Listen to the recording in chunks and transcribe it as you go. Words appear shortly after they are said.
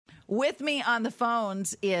With me on the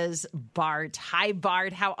phones is Bart. Hi,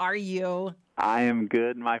 Bart. How are you? I am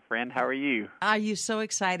good, my friend. How are you? Are you so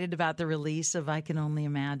excited about the release of I Can Only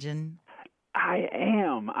Imagine? I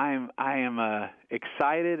am. I am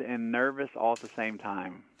excited and nervous all at the same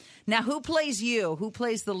time. Now, who plays you? Who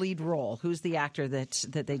plays the lead role? Who's the actor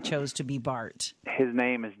that they chose to be Bart? His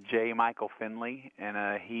name is J. Michael Finley,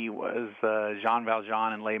 and he was Jean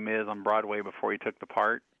Valjean in Les Mis on Broadway before he took the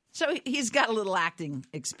part. So he's got a little acting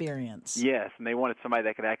experience. Yes, and they wanted somebody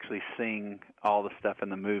that could actually sing all the stuff in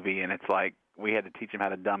the movie, and it's like we had to teach him how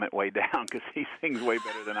to dumb it way down because he sings way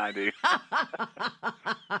better than I do.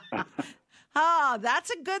 Oh, that's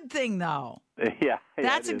a good thing, though. Yeah,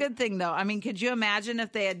 that's a good thing, though. I mean, could you imagine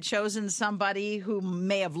if they had chosen somebody who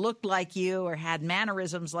may have looked like you or had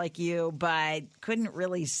mannerisms like you, but couldn't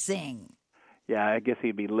really sing? Yeah, I guess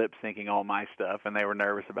he'd be lip syncing all my stuff, and they were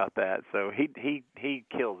nervous about that. So he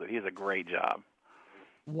kills it. He does a great job.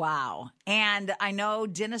 Wow! And I know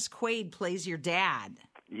Dennis Quaid plays your dad.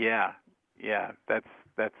 Yeah, that's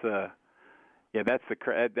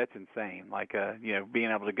insane. Like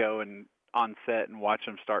being able to go and on set and watch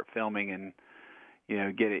them start filming and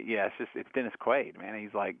get it. Yeah, it's Dennis Quaid, man.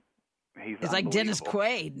 He's like Dennis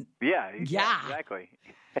Quaid. Yeah, exactly.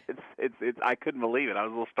 It's I couldn't believe it. I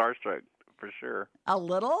was a little starstruck for sure. A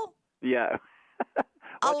little? Yeah.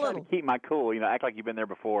 A little. To keep my cool, act like you've been there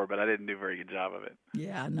before, but I didn't do a very good job of it.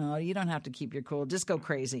 Yeah, no, you don't have to keep your cool. Just go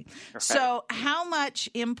crazy. Right. So how much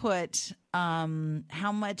input,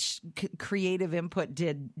 creative input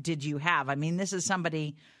did you have? I mean, this is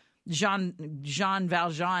somebody, Jean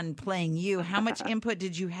Valjean playing you. How much input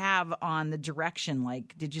did you have on the direction?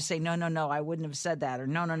 Like, did you say, no, I wouldn't have said that, or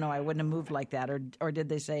no, I wouldn't have moved like that, or did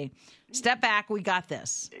they say, step back, we got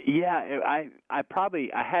this? Yeah, I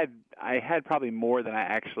had probably more than I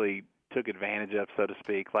actually took advantage of, so to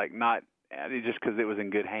speak. Like, not just because it was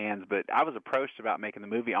in good hands, but I was approached about making the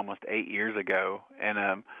movie almost 8 years ago, and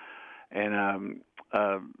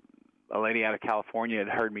a lady out of California had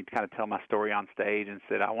heard me kind of tell my story on stage and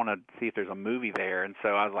said, I want to see if there's a movie there. And so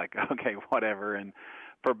I was like, okay, whatever. And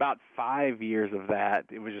for about 5 years of that,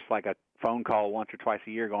 it was just like a phone call once or twice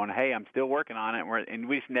a year going, hey, I'm still working on it. And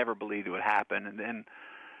we just never believed it would happen. And then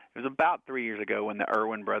it was about 3 years ago when the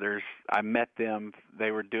Erwin brothers, I met them.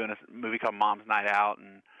 They were doing a movie called Mom's Night Out,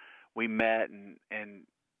 and we met, and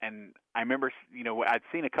I remember, I'd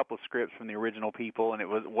seen a couple of scripts from the original people, and it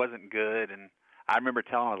wasn't good. And I remember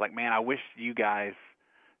telling them, I was like, man, I wish you guys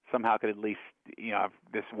somehow could at least,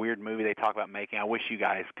 this weird movie they talk about making, I wish you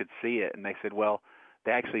guys could see it. And they said, well,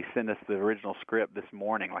 they actually sent us the original script this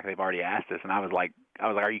morning, like they've already asked us. And I was like,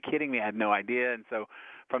 are you kidding me? I had no idea. And so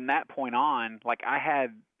from that point on, like I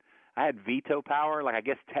had veto power. Like I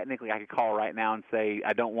guess technically I could call right now and say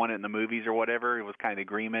I don't want it in the movies or whatever. It was kind of the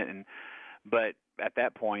agreement. But at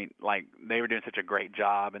that point, like they were doing such a great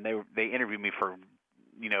job, and they interviewed me for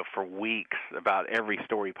weeks about every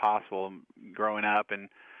story possible growing up,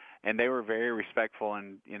 and they were very respectful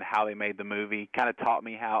in how they made the movie. Kind of taught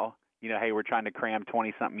me how, hey, we're trying to cram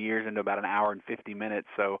 20-something years into about an hour and 50 minutes,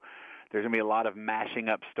 so there's going to be a lot of mashing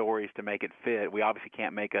up stories to make it fit. We obviously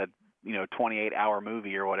can't make a 28-hour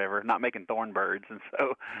movie or whatever, not making Thornbirds. And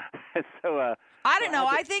so I don't know.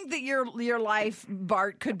 I think that your life,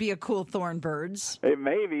 Bart, could be a cool Thornbirds. It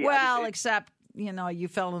may be. Well, except you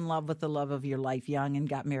fell in love with the love of your life young and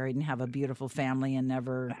got married and have a beautiful family and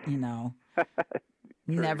never,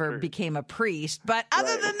 never became a priest. But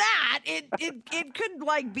other than that, it could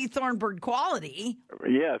like be Thornbird quality.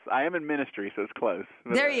 Yes, I am in ministry, so it's close.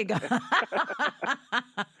 There you go.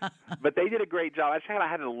 But they did a great job. I just kind of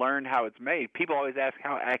had to learn how it's made. People always ask,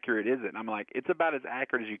 how accurate is it? And I'm like, it's about as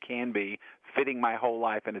accurate as you can be, fitting my whole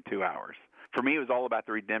life into 2 hours. For me, it was all about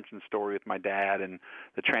the redemption story with my dad and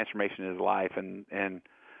the transformation in his life. And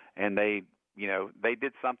they, they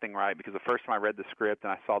did something right, because the first time I read the script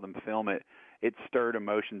and I saw them film it, it stirred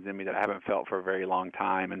emotions in me that I haven't felt for a very long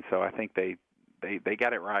time. And so I think they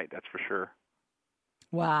got it right. That's for sure.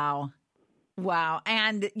 Wow.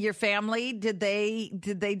 And your family, did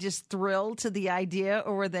they just thrill to the idea,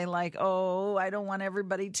 or were they like, oh, I don't want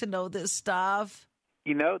everybody to know this stuff?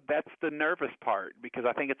 That's the nervous part, because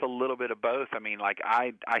I think it's a little bit of both. I mean, like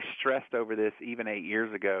I stressed over this even 8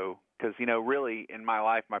 years ago, because, really in my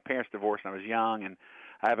life, my parents divorced when I was young, and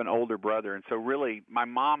I have an older brother. And so really my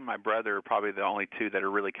mom and my brother are probably the only two that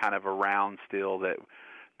are really kind of around still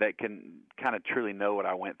that can kind of truly know what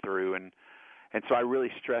I went through. And so I really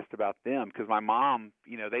stressed about them, because my mom,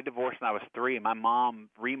 they divorced when I was 3, and my mom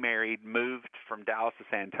remarried, moved from Dallas to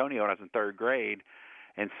San Antonio when I was in 3rd grade.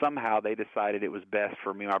 And somehow they decided it was best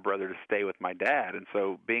for me and my brother to stay with my dad. And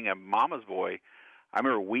so being a mama's boy, I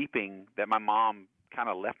remember weeping that my mom kind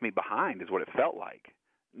of left me behind is what it felt like.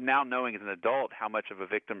 Now knowing as an adult how much of a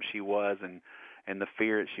victim she was and the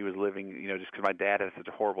fear that she was living, you know, just because my dad had such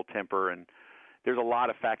a horrible temper, and there's a lot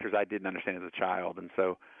of factors I didn't understand as a child. And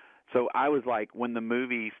so I was like, when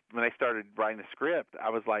they started writing the script, I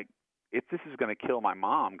was like, if this is going to kill my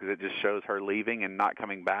mom, because it just shows her leaving and not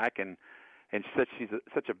coming back, and she's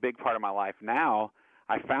such a big part of my life now,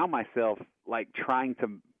 I found myself like trying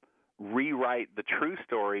to rewrite the true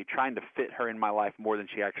story, trying to fit her in my life more than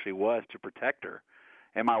she actually was to protect her.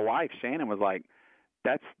 And my wife, Shannon, was like,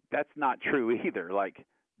 that's not true either. Like,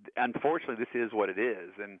 unfortunately, this is what it is.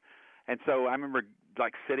 And so I remember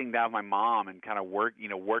like sitting down with my mom and kind of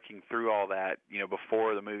working through all that, you know,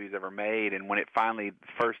 before the movie's ever made. And when it finally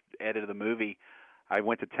first edited the movie, I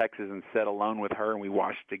went to Texas and sat alone with her, and we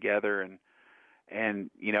watched together. And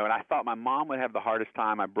you know, and I thought my mom would have the hardest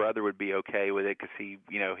time. My brother would be okay with it because he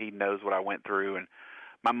knows what I went through. And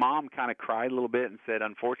my mom kind of cried a little bit and said,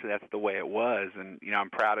 unfortunately, that's the way it was. And, you know, I'm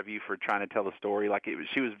proud of you for trying to tell the story. Like,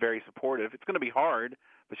 she was very supportive. It's going to be hard,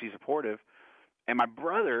 but she's supportive. And my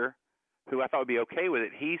brother, who I thought would be okay with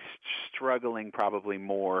it, he's struggling probably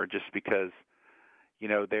more just because, you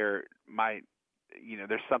know, there's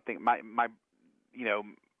something,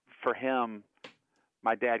 for him,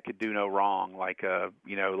 my dad could do no wrong.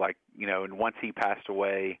 And once he passed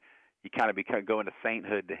away, you kind of go into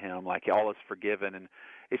sainthood to him, like all is forgiven. And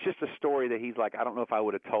it's just a story that he's like, I don't know if I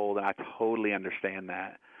would have told, and I totally understand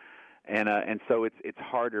that. And so it's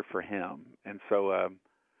harder for him. And so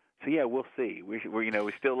yeah, we'll see. We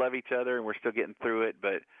still love each other, and we're still getting through it,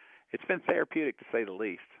 but it's been therapeutic to say the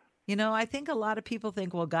least. You know, I think a lot of people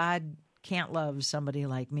think, well, God can't love somebody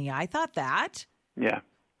like me. I thought that. Yeah.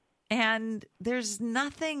 And there's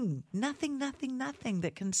nothing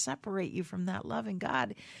that can separate you from that loving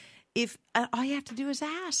God. If all you have to do is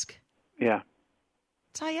ask. Yeah.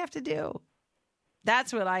 That's all you have to do.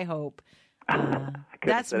 That's what I hope.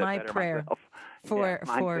 That's my prayer for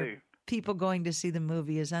too. People going to see the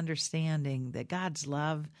movie, is understanding that God's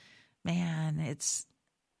love, man, it's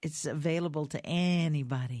available to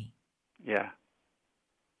anybody. Yeah.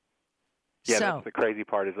 Yeah, so, that's the crazy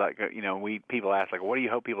part is, like, you know, people ask, like, what do you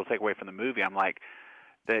hope people take away from the movie? I'm like,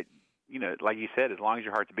 that, you know, like you said, as long as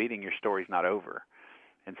your heart's beating, your story's not over.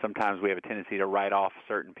 And sometimes we have a tendency to write off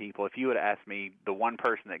certain people. If you would have asked me the one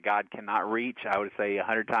person that God cannot reach, I would say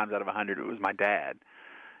 100 times out of 100 it was my dad.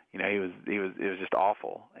 You know, it was just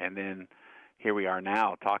awful. And then here we are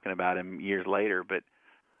now talking about him years later. But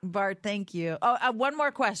Bart, thank you. Oh, one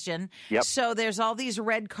more question. Yep. So there's all these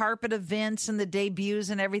red carpet events and the debuts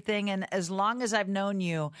and everything. And as long as I've known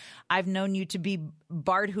you to be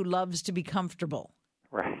Bart who loves to be comfortable.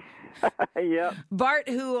 Right. Yep. Bart,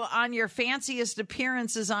 who on your fanciest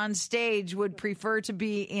appearances on stage would prefer to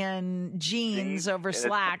be in jeans over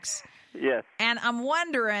slacks. Yes. And I'm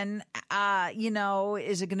wondering,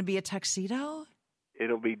 is it going to be a tuxedo?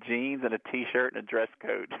 It'll be jeans and a T-shirt and a dress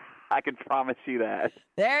coat. I can promise you that.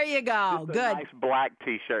 There you go. Just Good. A nice black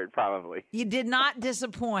T-shirt, probably. You did not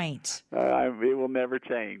disappoint. It will never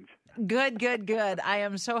change. Good. I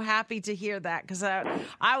am so happy to hear that, because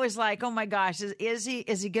I was like, oh my gosh, is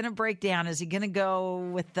he going to break down? Is he going to go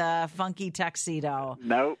with the funky tuxedo?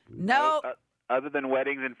 Nope. Nope. Other than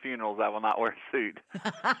weddings and funerals, I will not wear a suit.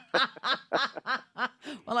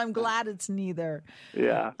 Well, I'm glad it's neither.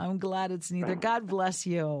 Yeah. I'm glad it's neither. God bless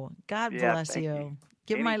you. God bless you.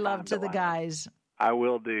 Give my love to the guys. I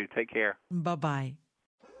will do. Take care. Bye-bye.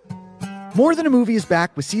 More Than a Movie is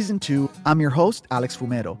back with Season 2. I'm your host, Alex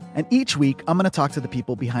Fumero, and each week I'm going to talk to the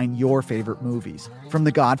people behind your favorite movies. From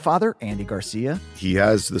The Godfather, Andy Garcia. He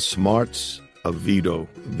has the smarts of Vito,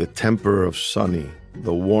 the temper of Sonny,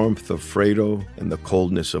 the warmth of Fredo, and the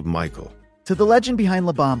coldness of Michael. To the legend behind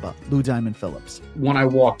La Bamba, Lou Diamond Phillips. When I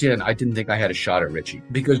walked in, I didn't think I had a shot at Richie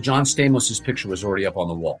because John Stamos' picture was already up on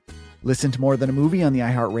the wall. Listen to More Than a Movie on the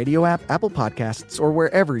iHeartRadio app, Apple Podcasts, or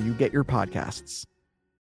wherever you get your podcasts.